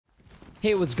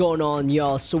Hey, what's going on,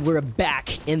 y'all? So we're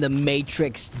back in the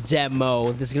Matrix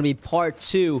demo. This is gonna be part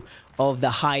 2 of the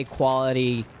high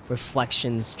quality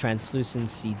reflections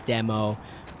translucency demo.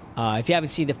 If you haven't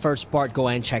seen the first part, go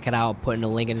ahead and check it out. I'll put in a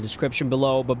link in the description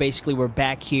below. But basically, we're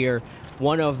back here.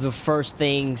 One of the first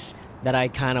things that I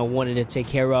kind of wanted to take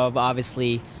care of,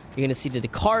 obviously, you're gonna see that the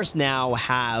cars now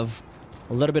have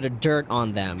a little bit of dirt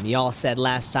on them. Y'all said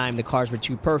last time the cars were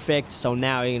too perfect, so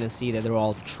now you're gonna see that they're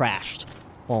all trashed.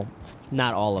 Well,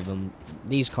 not all of them.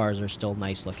 These cars are still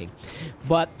nice looking.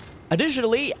 But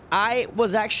additionally, I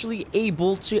was actually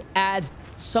able to add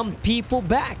some people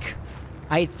back.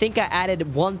 I think I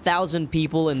added 1,000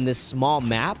 people in this small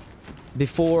map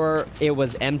before it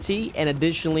was empty. And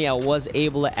additionally, I was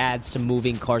able to add some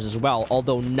moving cars as well.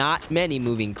 Although not many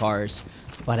moving cars,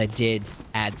 but I did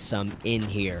add some in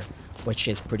here, which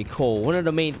is pretty cool. One of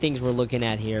the main things we're looking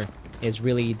at here is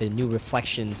really the new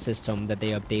reflection system that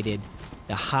they updated.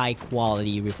 The high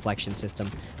quality reflection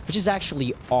system, which is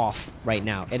actually off right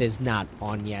now. It is not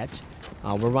on yet.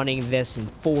 We're running this in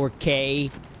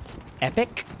 4K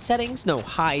epic settings, no,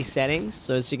 high settings.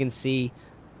 So as you can see,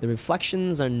 the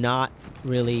reflections are not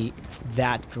really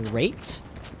that great.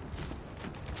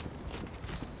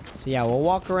 So yeah, we'll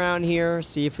walk around here,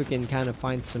 see if we can kind of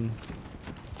find some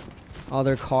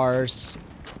other cars.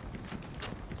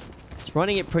 It's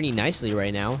running it pretty nicely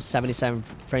right now, 77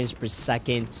 frames per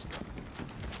second.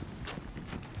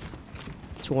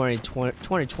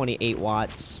 228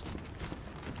 watts.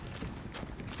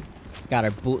 Got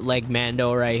our bootleg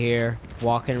Mando right here,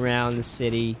 walking around the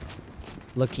city,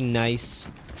 looking nice.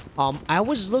 I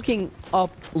was looking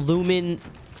up lumen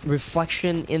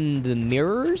reflection in the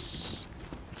mirrors.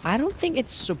 I don't think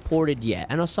it's supported yet.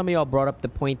 I know some of y'all brought up the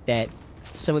point that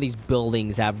some of these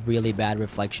buildings have really bad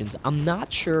reflections. I'm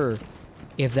not sure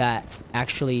if that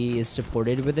actually is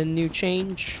supported with a new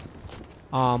change.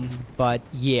 But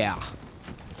yeah.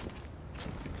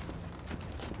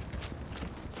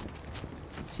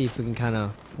 See if we can kind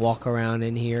of walk around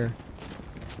in here.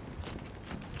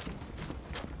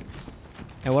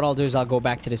 And what I'll do is I'll go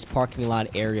back to this parking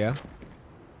lot area.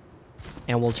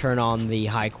 And we'll turn on the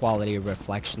high quality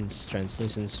reflections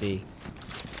translucency.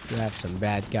 We have some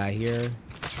bad guy here.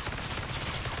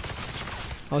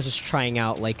 I was just trying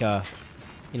out like a,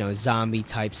 you know, zombie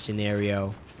type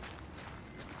scenario.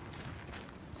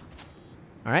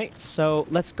 Alright, so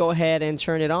let's go ahead and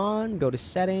turn it on. Go to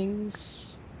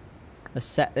settings. Let's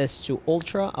set this to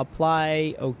ultra,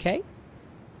 apply, okay.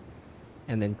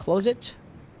 And then close it.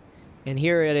 And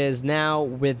here it is now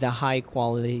with the high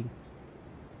quality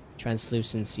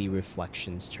translucency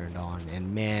reflections turned on.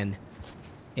 And man,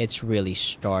 it's really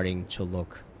starting to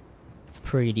look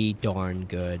pretty darn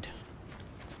good.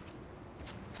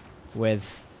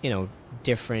 With, you know,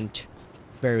 different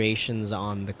variations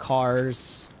on the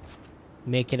cars.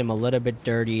 Making them a little bit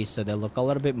dirty so they look a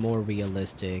little bit more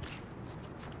realistic.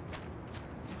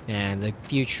 And the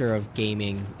future of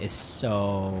gaming is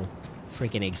so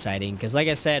freaking exciting. Because like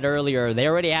I said earlier, they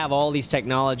already have all these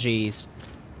technologies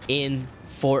in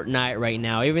Fortnite right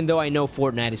now. Even though I know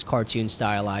Fortnite is cartoon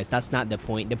stylized, that's not the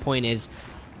point. The point is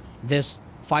this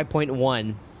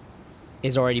 5.1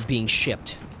 is already being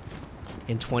shipped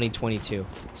in 2022.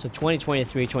 So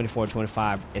 2023, 24,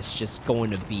 25 is just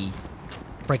going to be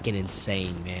freaking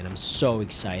insane, man. I'm so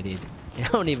excited. I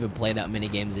don't even play that many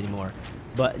games anymore.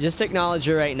 But just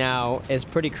technology right now is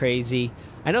pretty crazy.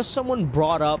 I know someone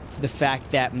brought up the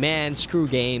fact that, man, screw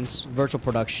games. Virtual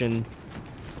production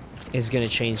is going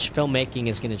to change. Filmmaking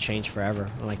is going to change forever.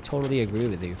 I like totally agree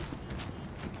with you.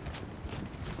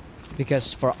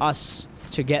 Because for us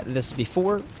to get this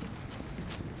before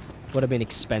would have been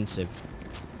expensive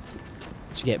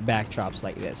to get backdrops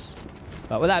like this.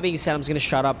 But with that being said, I'm just going to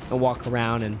shut up and walk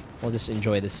around and we'll just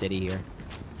enjoy the city here.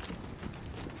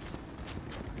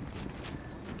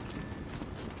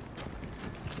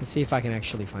 Let's see if I can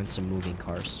actually find some moving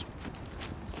cars.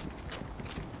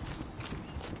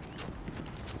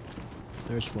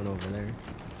 There's one over there.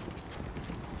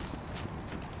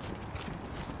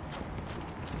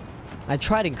 I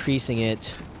tried increasing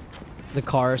it. The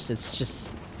cars, it's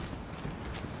just...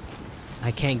 I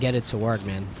can't get it to work,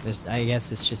 man. I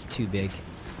guess it's just too big.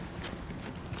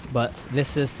 But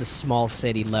this is the small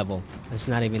city level. It's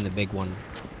not even the big one.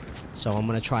 So I'm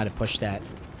gonna try to push that.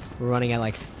 We're running at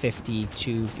like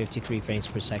 52, 53 frames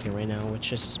per second right now,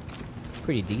 which is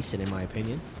pretty decent in my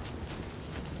opinion.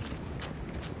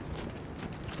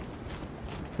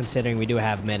 Considering we do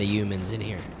have meta-humans in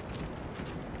here.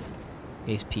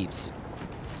 These peeps.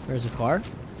 There's a car.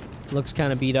 Looks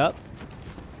kind of beat up.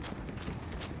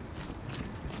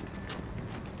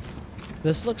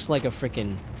 This looks like a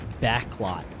freaking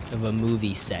backlot of a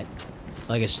movie set.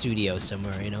 like a studio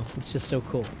somewhere, you know? It's just so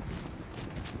cool.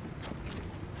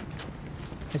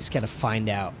 I just gotta find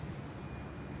out.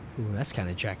 Ooh, that's kind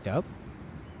of jacked up.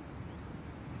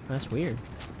 That's weird.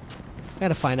 I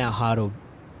gotta find out how to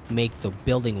make the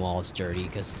building walls dirty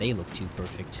because they look too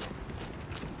perfect.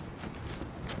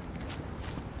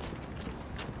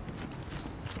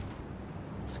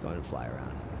 Let's go ahead and fly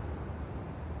around.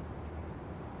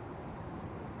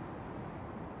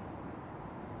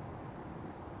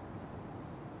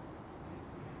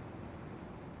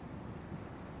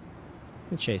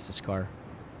 Let's chase this car.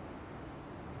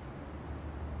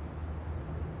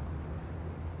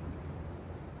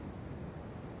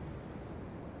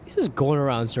 He's just going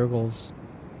around circles.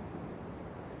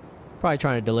 Probably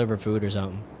trying to deliver food or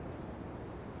something.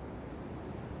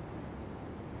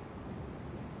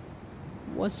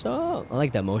 What's up? I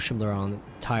like that motion blur on the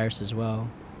tires as well.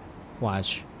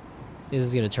 Watch. This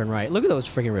is gonna turn right. Look at those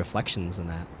freaking reflections in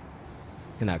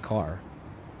that car.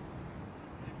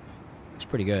 It's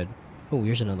pretty good. Oh,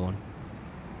 here's another one.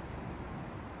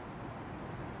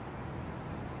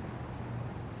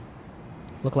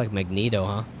 Look like Magneto,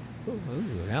 huh?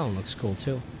 Ooh, that one looks cool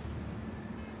too.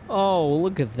 Oh,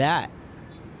 look at that.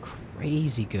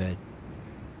 Crazy good.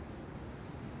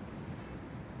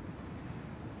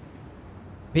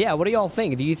 But yeah, what do y'all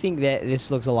think? Do you think that this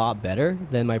looks a lot better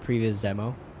than my previous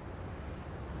demo?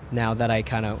 Now that I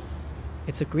kind of...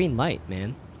 It's a green light,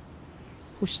 man.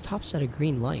 Who stops at a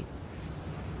green light?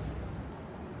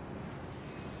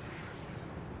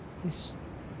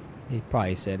 He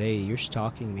probably said, hey, you're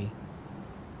stalking me.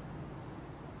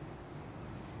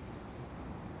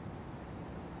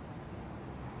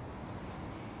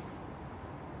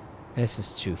 This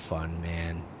is too fun,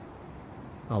 man.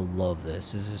 I love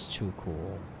this. This is too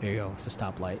cool. There you go. It's a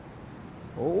stoplight.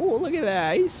 Oh, look at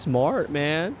that. He's smart,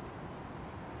 man.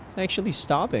 It's actually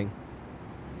stopping.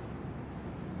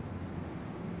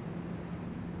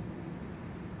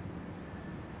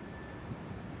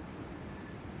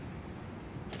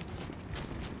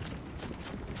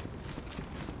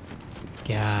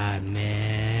 God,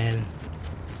 man.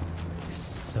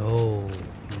 So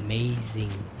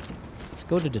amazing. Let's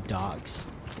go to the dogs.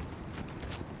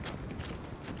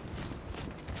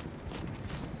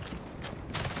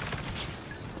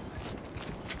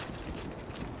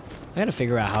 I gotta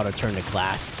figure out how to turn the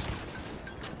glass.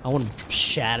 I want to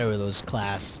shatter those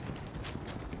glass.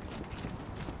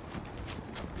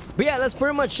 But yeah, that's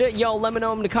pretty much it, y'all. Let me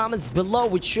know in the comments below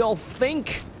what y'all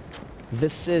think.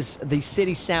 This is the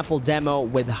city sample demo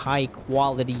with high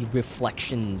quality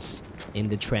reflections in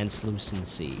the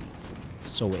translucency.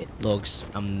 So it looks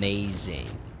amazing.